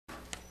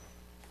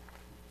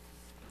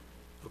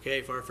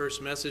Okay, for our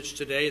first message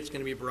today, it's going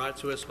to be brought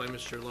to us by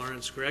Mr.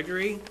 Lawrence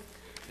Gregory,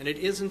 and it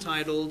is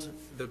entitled,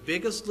 "The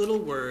Biggest Little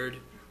Word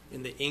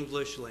in the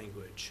English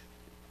Language."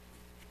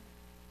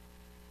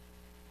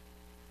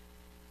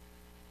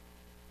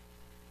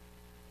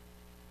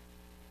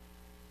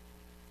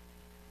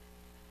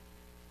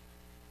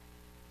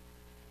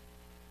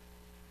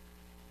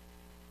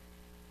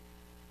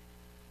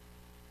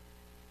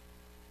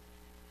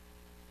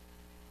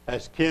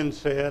 As Ken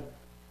said,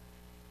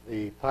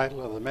 the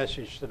title of the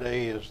message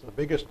today is "The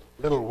Biggest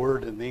Little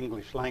Word in the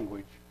English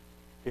Language."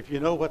 If you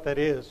know what that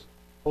is,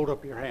 hold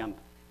up your hand.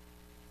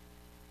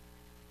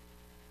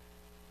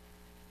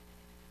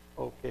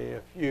 Okay,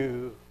 a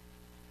few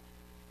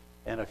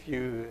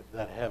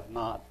that have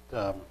not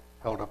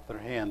held up their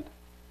hand.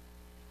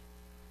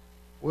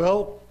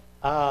 Well,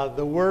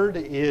 the word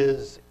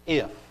is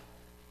if,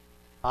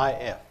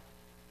 I-F,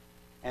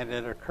 and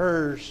it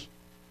occurs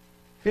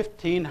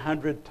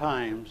 1,500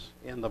 times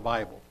in the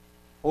Bible,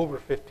 over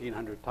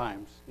 1,500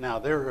 times. Now,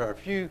 there are a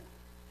few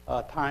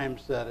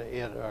times that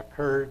it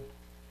occurred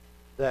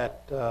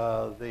that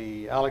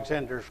the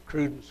Alexander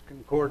Cruden's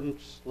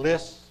Concordance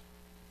lists,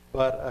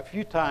 but a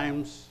few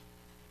times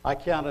I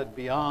counted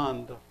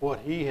beyond what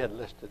he had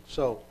listed.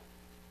 So,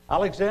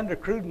 Alexander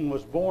Cruden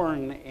was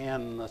born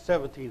in the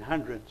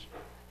 1700s,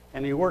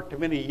 and he worked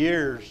many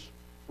years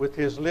with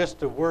his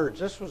list of words.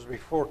 This was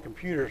before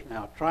computers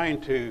now,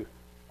 trying to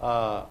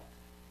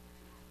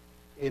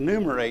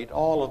enumerate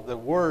all of the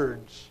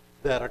words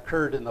that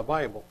occurred in the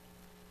Bible.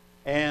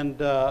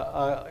 And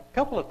a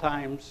couple of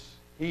times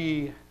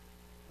he,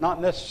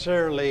 not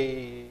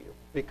necessarily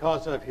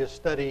because of his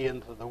study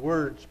into the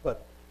words,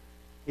 but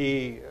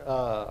he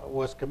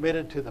was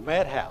committed to the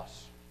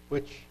madhouse,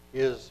 which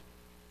is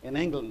in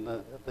England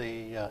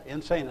the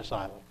insane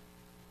asylum.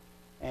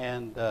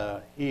 And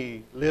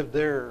he lived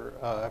there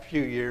a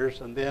few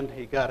years, and then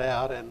he got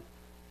out, and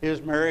his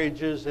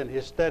marriages and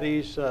his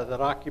studies that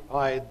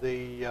occupied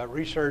the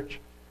research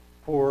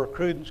for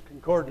Cruden's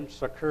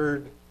Concordance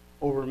occurred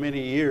over many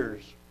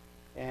years.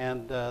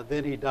 And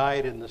then he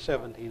died in the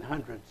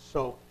 1700s.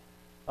 So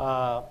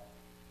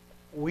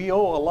we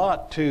owe a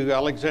lot to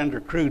Alexander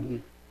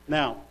Cruden.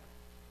 Now,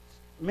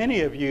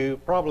 many of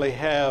you probably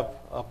have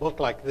a book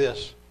like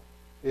this,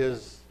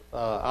 is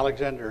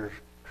Alexander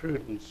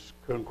Cruden's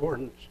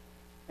Concordance,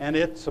 and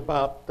it's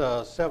about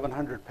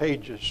 700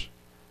 pages.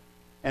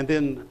 And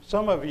then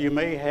some of you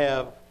may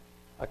have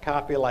a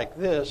copy like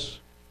this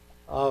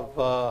of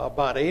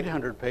about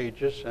 800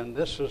 pages, and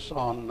this is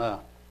on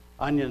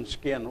onion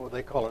skin, what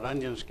they call it,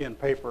 onion skin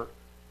paper,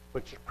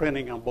 which is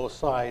printing on both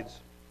sides.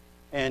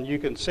 And you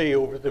can see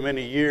over the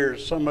many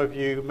years, some of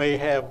you may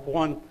have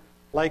one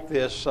like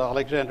this,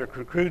 Alexander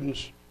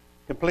Cruden's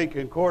Complete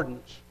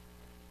Concordance.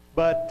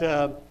 But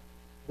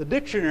the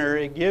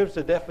dictionary gives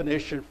a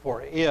definition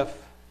for if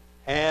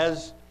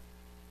as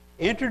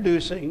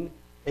introducing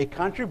a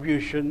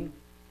contribution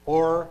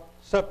or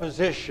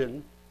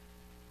supposition,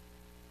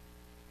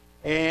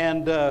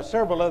 and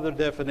several other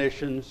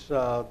definitions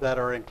that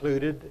are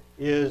included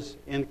is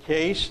in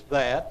case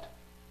that,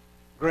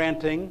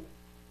 granting,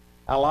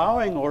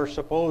 allowing or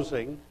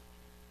supposing,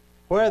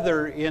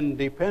 whether in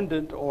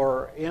dependent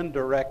or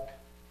indirect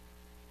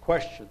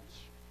questions.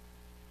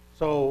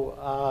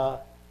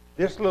 So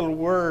this little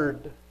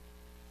word,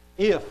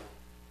 if,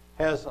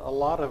 has a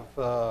lot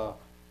of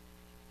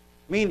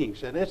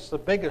meanings, and it's the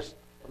biggest.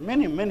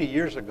 Many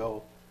years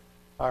ago,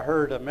 I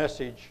heard a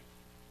message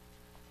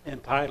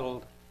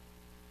entitled,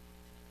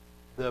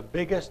 "The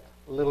Biggest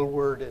Little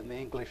Word in the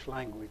English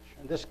Language."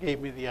 And this gave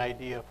me the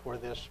idea for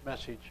this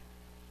message.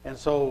 And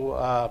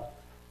so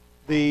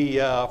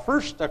the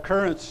first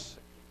occurrence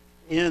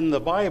in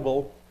the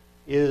Bible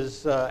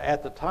is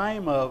at the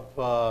time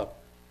of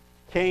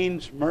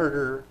Cain's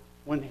murder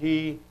when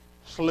he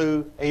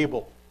slew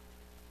Abel.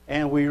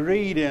 And we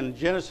read in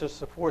Genesis,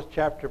 the 4th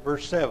chapter,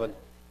 verse 7,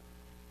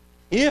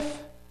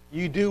 "If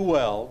you do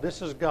well,"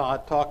 this is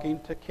God talking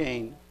to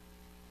Cain,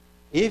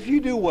 "if you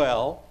do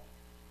well,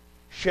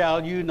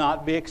 shall you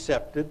not be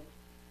accepted?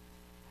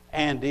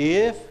 And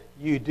if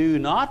you do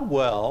not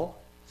well,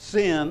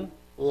 sin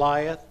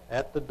lieth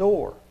at the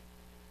door.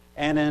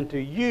 And unto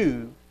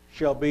you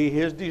shall be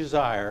his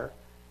desire,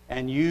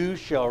 and you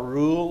shall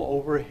rule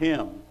over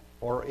him,"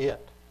 or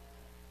it.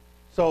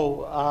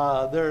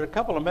 So there are a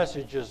couple of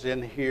messages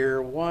in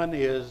here. One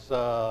is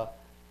that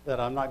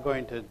I'm not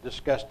going to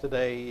discuss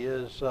today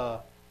is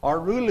our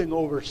ruling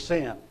over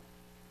sin.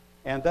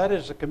 And that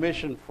is a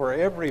commission for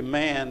every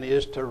man,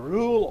 is to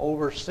rule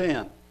over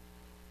sin.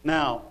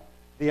 Now,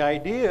 the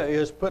idea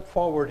is put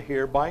forward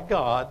here by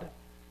God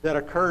that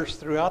occurs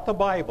throughout the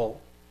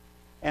Bible,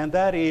 and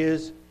that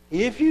is,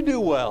 if you do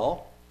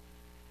well,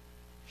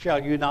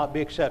 shall you not be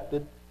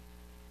accepted?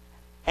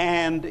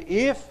 And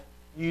if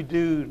you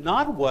do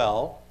not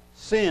well,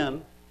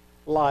 sin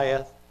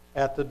lieth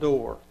at the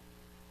door.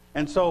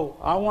 And so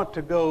I want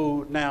to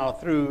go now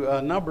through a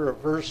number of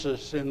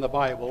verses in the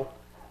Bible,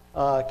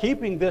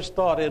 keeping this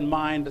thought in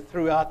mind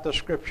throughout the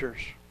Scriptures.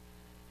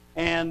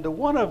 And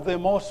one of the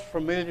most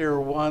familiar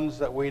ones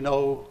that we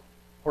know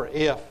for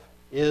if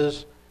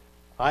is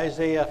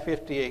Isaiah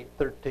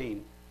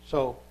 58:13.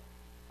 So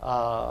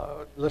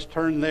let's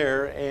turn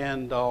there,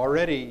 and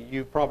already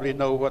you probably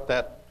know what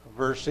that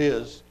verse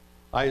is.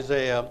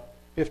 Isaiah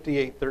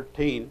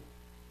 58:13.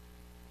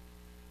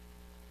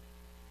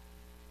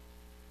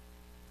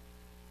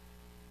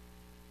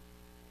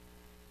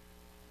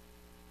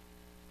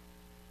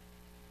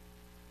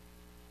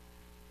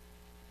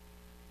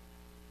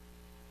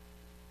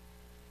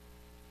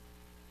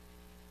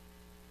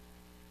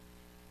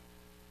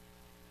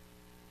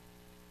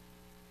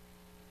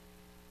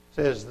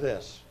 Says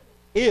this: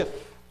 if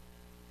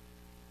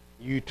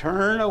you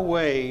turn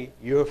away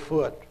your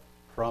foot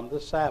from the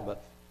Sabbath,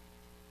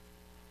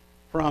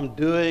 from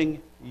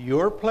doing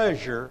your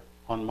pleasure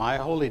on my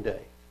holy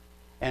day,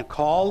 and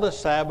call the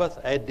Sabbath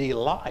a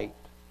delight,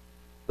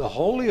 the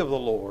holy of the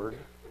Lord,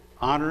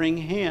 honoring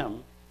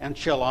him, and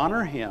shall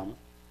honor him,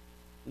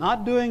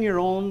 not doing your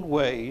own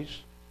ways,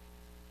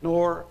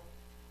 nor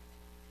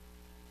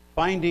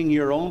finding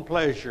your own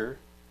pleasure,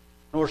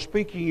 nor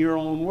speaking your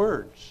own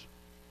words,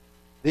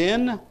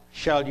 then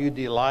shall you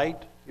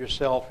delight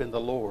yourself in the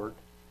Lord,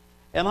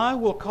 and I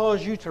will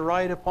cause you to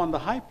ride upon the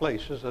high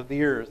places of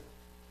the earth,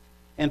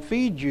 and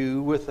feed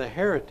you with the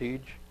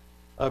heritage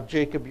of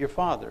Jacob your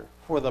father,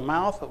 for the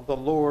mouth of the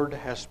Lord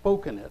has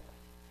spoken it.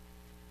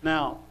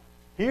 Now,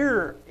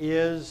 here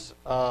is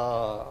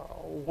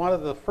one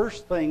of the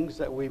first things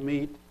that we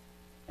meet,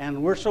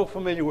 and we're so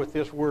familiar with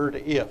this word,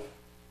 if.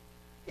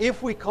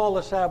 If we call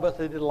the Sabbath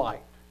a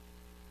delight.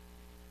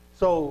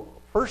 So,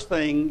 first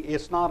thing,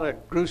 it's not a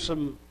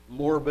gruesome,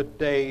 morbid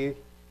day,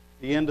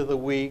 the end of the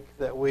week,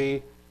 that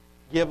we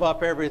give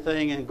up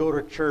everything and go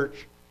to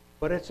church.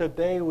 But it's a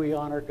day we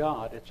honor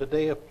God. It's a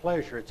day of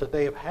pleasure. It's a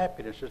day of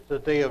happiness. It's a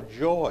day of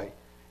joy.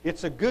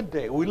 It's a good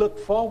day. We look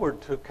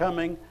forward to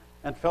coming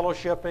and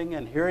fellowshipping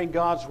and hearing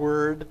God's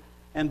word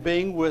and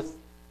being with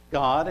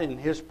God in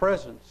his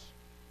presence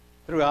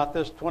throughout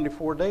this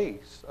 24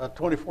 days,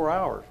 24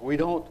 hours. We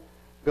don't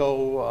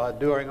go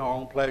doing our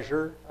own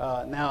pleasure.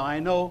 Now, I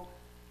know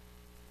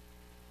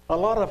a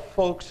lot of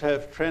folks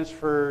have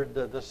transferred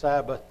the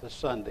Sabbath to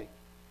Sunday.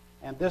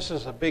 And this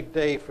is a big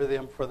day for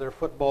them for their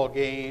football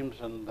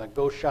games and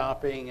go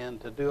shopping and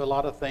to do a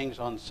lot of things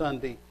on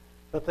Sunday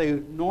that they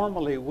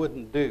normally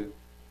wouldn't do.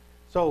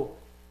 So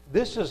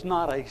this is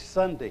not a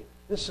Sunday.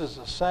 This is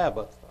a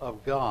Sabbath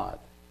of God.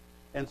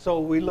 And so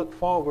we look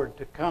forward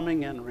to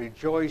coming and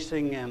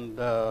rejoicing, and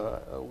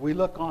we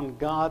look on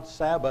God's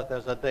Sabbath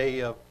as a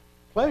day of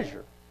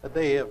pleasure, a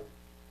day of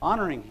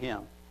honoring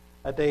him,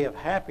 a day of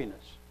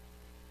happiness.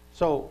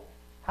 So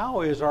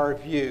how is our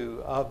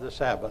view of the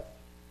Sabbath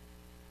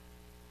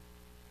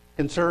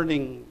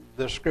concerning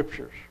the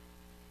Scriptures?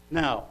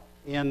 Now,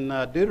 in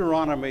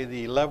Deuteronomy,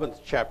 the 11th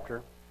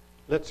chapter,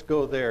 let's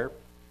go there.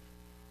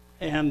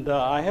 And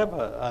I have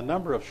a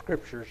number of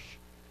Scriptures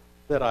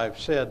that I've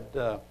said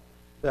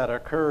that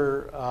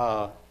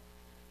occur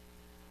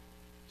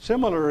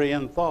similarly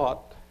in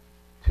thought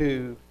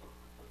to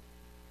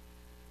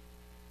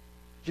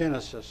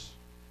Genesis.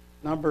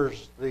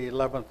 Numbers, the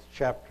 11th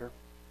chapter,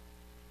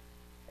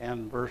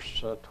 and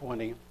verse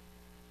 20.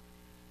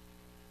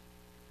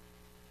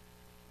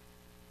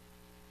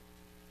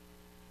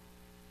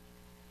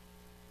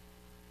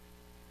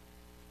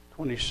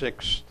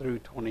 26 through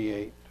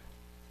 28.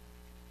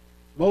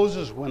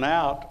 Moses went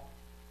out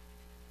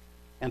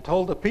and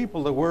told the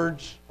people the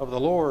words of the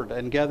Lord,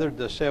 and gathered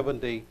the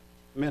 70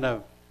 men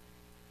of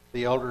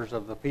the elders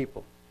of the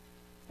people,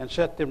 and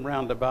set them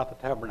round about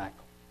the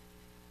tabernacle.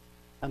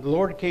 And the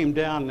Lord came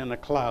down in a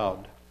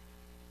cloud.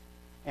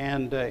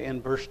 And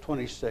in verse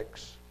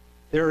 26,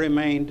 there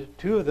remained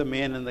 2 of the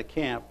men in the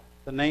camp,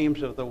 the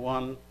names of the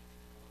one.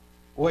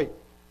 Wait.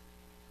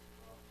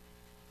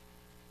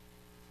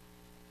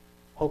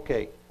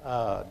 Okay,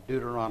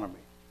 Deuteronomy.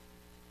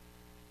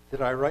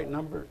 Did I write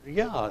numbers?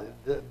 Yeah,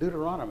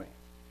 Deuteronomy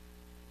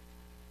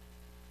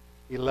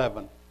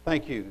 11.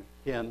 Thank you,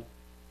 Ken.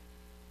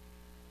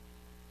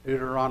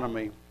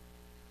 Deuteronomy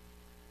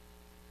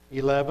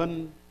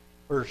 11,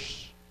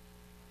 verse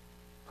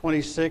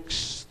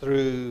 26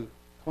 through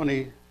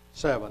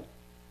 27.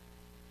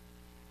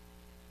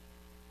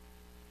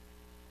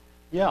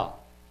 Yeah.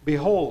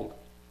 Behold,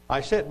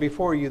 I set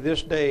before you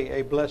this day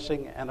a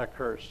blessing and a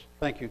curse.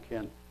 Thank you,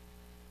 Ken.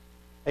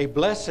 A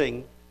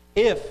blessing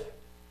if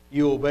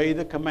you obey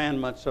the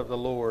commandments of the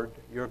Lord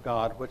your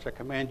God, which I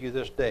command you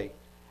this day.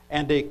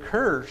 And a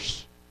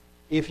curse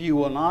if you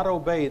will not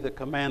obey the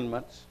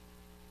commandments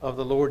of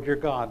the Lord your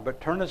God,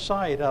 but turn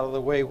aside out of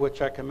the way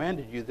which I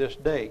commanded you this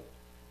day,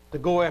 to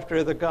go after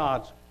other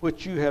gods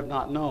which you have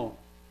not known.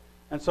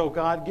 And so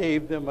God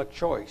gave them a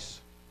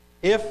choice.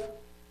 If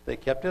they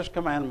kept his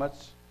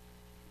commandments,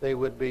 they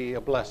would be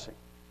a blessing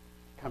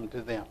come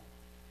to them.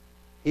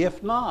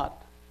 If not,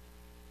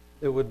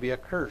 there would be a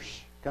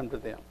curse come to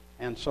them.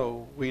 And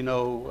so we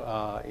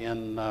know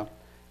in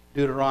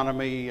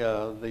Deuteronomy,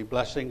 the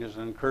blessings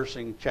and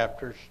cursing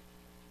chapters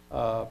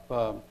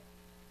of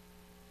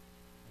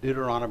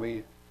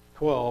Deuteronomy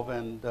 12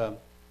 and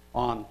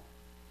on.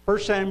 1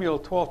 Samuel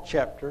 12th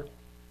chapter.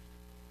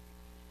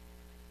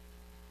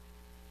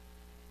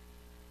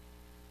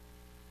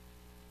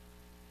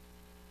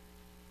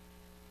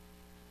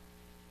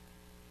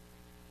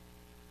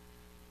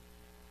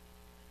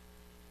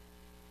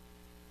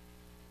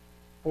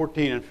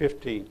 14 and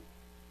 15.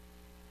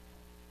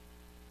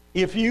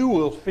 If you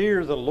will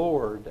fear the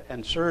Lord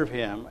and serve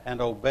him and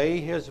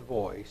obey his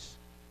voice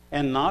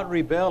and not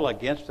rebel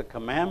against the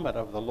commandment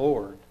of the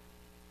Lord,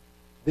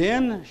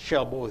 then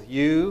shall both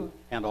you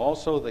and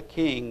also the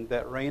king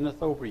that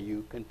reigneth over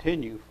you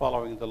continue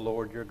following the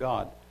Lord your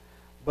God.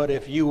 But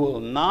if you will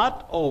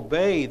not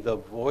obey the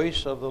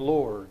voice of the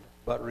Lord,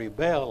 but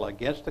rebel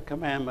against the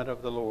commandment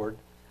of the Lord,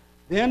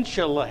 then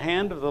shall the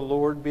hand of the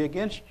Lord be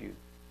against you,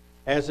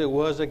 as it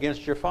was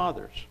against your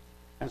fathers.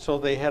 And so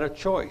they had a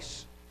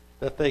choice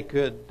that they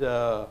could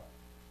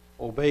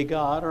obey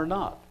God or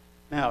not.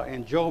 Now,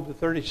 in Job, the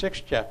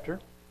 36th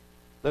chapter,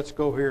 let's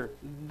go here.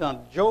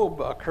 Now,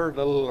 Job occurred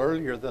a little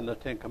earlier than the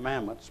Ten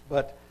Commandments,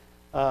 but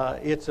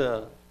it's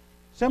a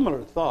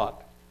similar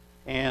thought.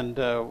 And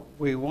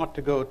we want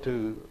to go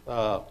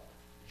to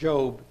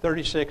Job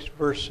 36,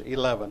 verse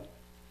 11.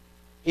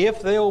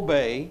 If they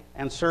obey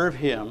and serve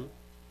him,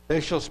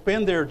 they shall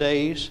spend their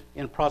days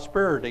in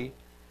prosperity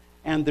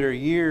and their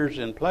years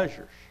in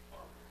pleasures.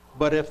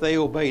 But if they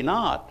obey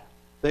not,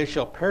 they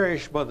shall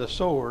perish by the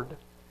sword,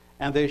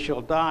 and they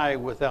shall die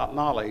without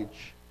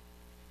knowledge.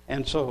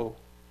 And so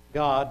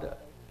God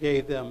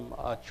gave them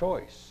a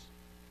choice.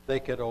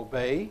 They could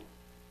obey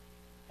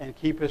and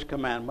keep his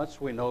commandments.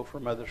 We know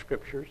from other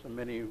scriptures and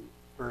many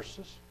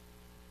verses.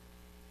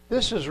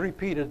 This is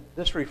repeated,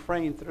 this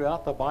refrain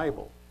throughout the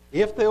Bible.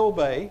 If they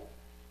obey,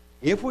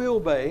 if we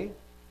obey,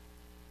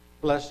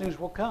 blessings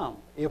will come.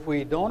 If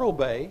we don't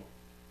obey,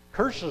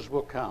 curses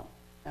will come.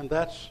 And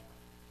that's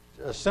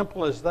as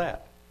simple as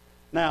that.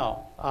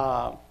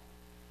 Now,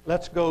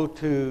 let's go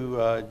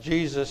to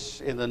Jesus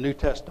in the New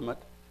Testament.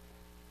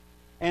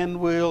 And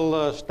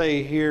we'll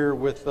stay here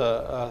with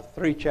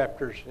 3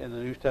 chapters in the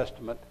New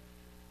Testament.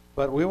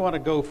 But we want to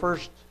go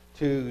first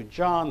to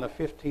John, the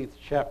 15th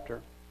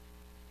chapter.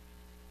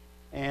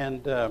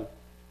 And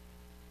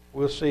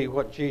we'll see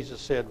what Jesus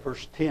said,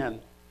 verse 10.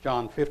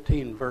 John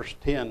 15, verse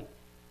 10.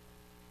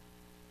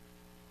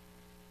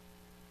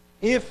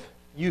 If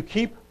you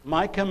keep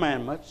my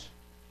commandments,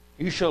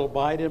 you shall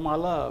abide in my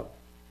love,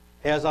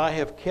 as I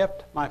have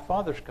kept my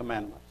Father's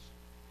commandments,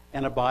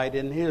 and abide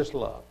in his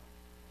love.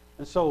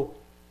 And so,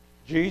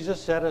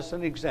 Jesus set us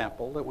an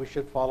example that we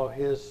should follow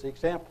his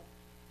example.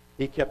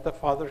 He kept the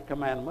Father's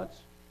commandments,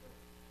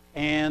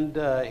 and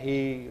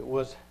he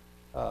was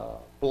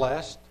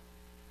blessed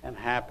and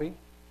happy.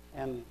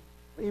 And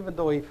even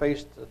though he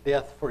faced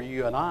death for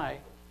you and I,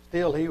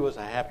 still he was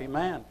a happy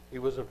man. He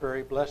was a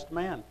very blessed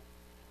man.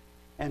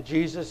 And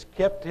Jesus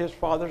kept his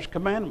Father's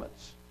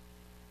commandments.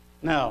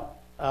 Now,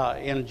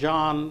 in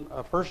John,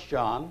 1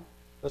 John,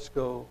 let's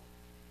go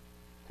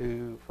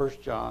to 1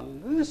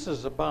 John. This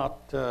is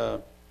about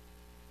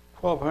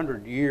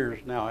 1,200 years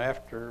now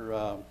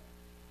after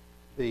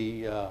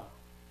the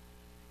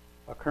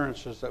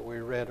occurrences that we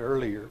read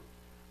earlier.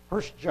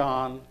 1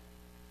 John,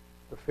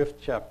 the 5th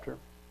chapter.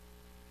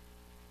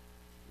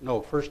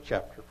 No, 1st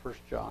chapter, 1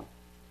 John.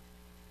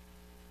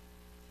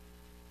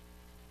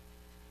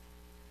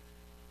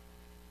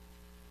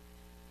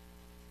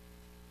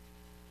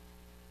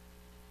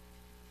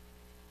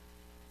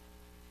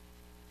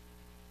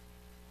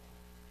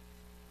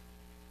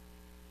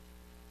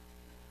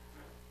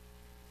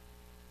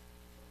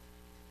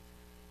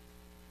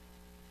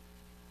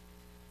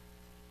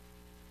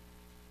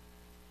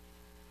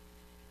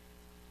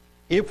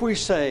 If we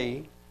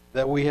say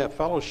that we have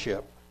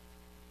fellowship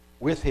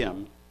with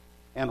him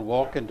and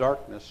walk in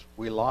darkness,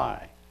 we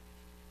lie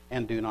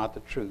and do not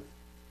the truth.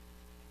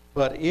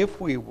 But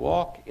if we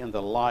walk in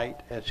the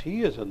light as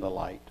he is in the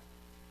light,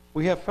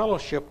 we have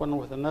fellowship one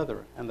with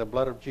another, and the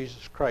blood of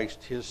Jesus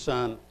Christ, his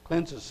Son,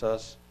 cleanses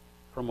us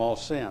from all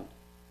sin.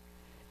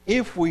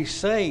 If we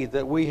say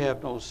that we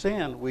have no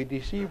sin, we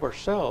deceive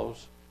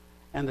ourselves,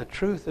 and the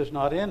truth is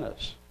not in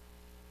us.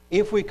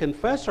 If we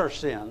confess our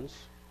sins,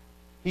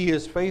 he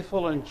is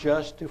faithful and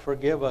just to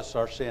forgive us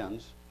our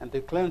sins and to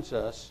cleanse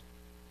us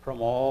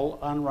from all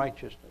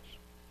unrighteousness.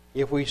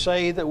 If we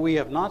say that we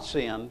have not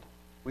sinned,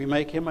 we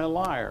make him a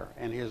liar,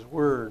 and his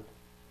word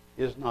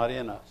is not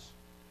in us.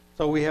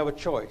 So we have a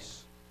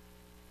choice.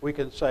 We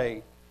can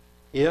say,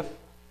 if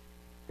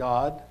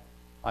God,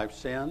 I've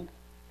sinned,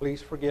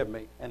 please forgive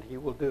me, and he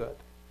will do it.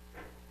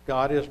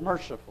 God is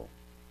merciful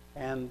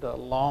and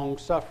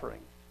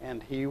long-suffering,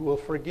 and he will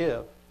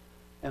forgive.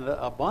 And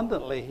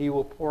abundantly he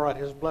will pour out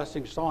his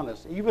blessings on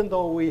us, even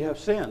though we have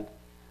sinned.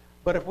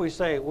 But if we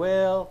say,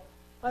 well,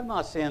 I've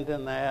not sinned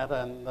in that,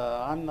 and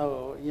I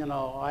know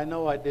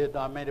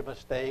I made a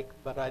mistake,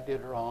 but I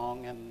did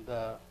wrong, and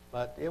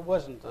but it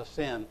wasn't a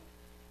sin,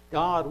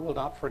 God will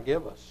not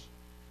forgive us.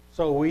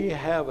 So we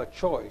have a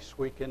choice.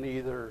 We can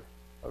either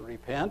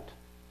repent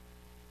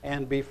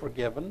and be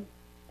forgiven,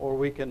 or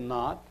we can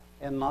not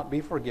and not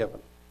be forgiven.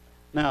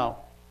 Now,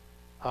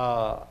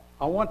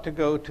 I want to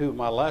go to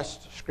my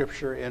last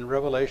scripture in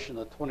Revelation,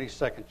 the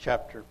 22nd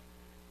chapter.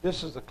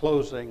 This is the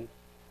closing.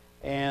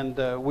 And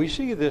we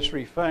see this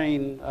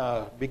refrain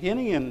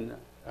beginning in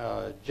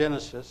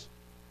Genesis.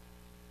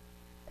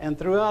 And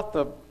throughout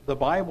the the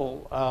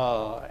Bible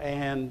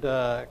and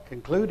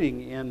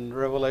concluding in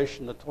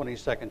Revelation, the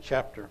 22nd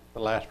chapter, the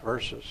last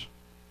verses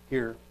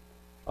here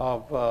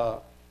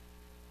of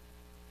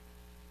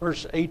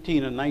verse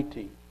 18 and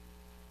 19.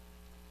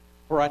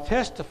 For I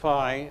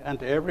testify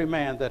unto every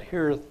man that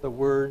heareth the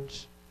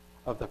words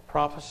of the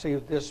prophecy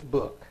of this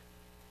book,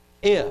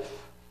 if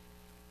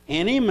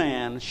any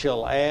man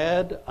shall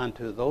add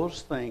unto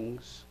those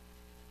things,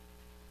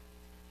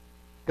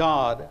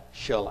 God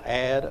shall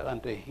add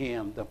unto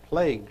him the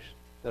plagues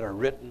that are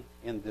written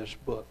in this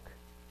book.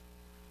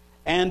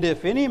 And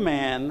if any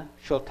man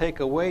shall take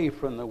away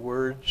from the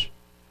words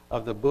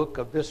of the book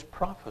of this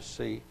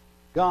prophecy,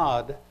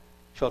 God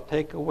shall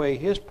take away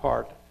his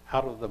part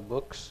out of the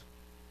books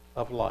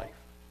of life,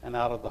 and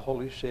out of the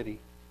holy city,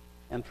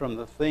 and from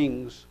the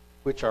things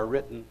which are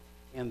written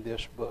in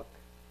this book.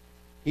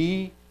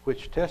 He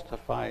which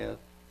testifieth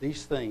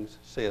these things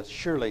saith,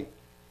 Surely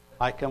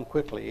I come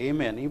quickly.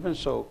 Amen. Even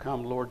so,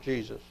 come, Lord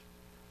Jesus.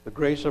 The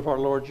grace of our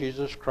Lord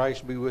Jesus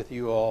Christ be with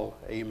you all.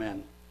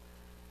 Amen.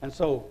 And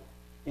so,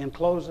 in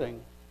closing,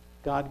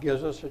 God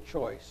gives us a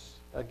choice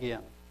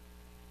again.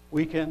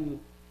 We can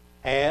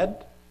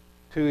add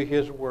to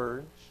his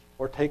words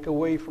or take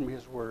away from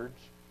his words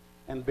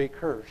and be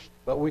cursed.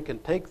 But we can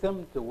take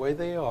them the way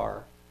they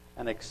are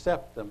and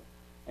accept them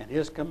and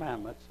his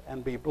commandments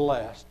and be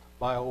blessed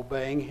by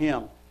obeying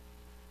him.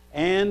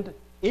 And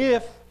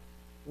if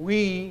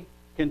we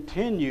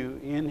continue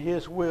in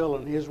his will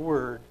and his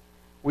word,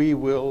 we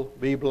will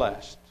be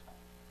blessed.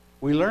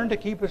 We learn to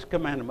keep his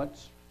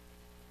commandments.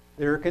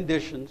 There are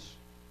conditions.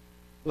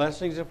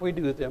 Blessings if we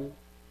do them.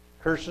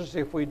 Curses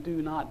if we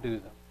do not do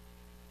them.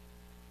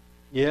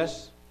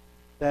 Yes,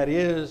 that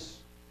is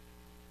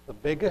the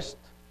biggest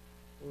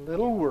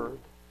little word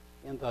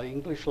in the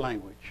English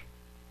language.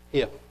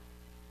 If.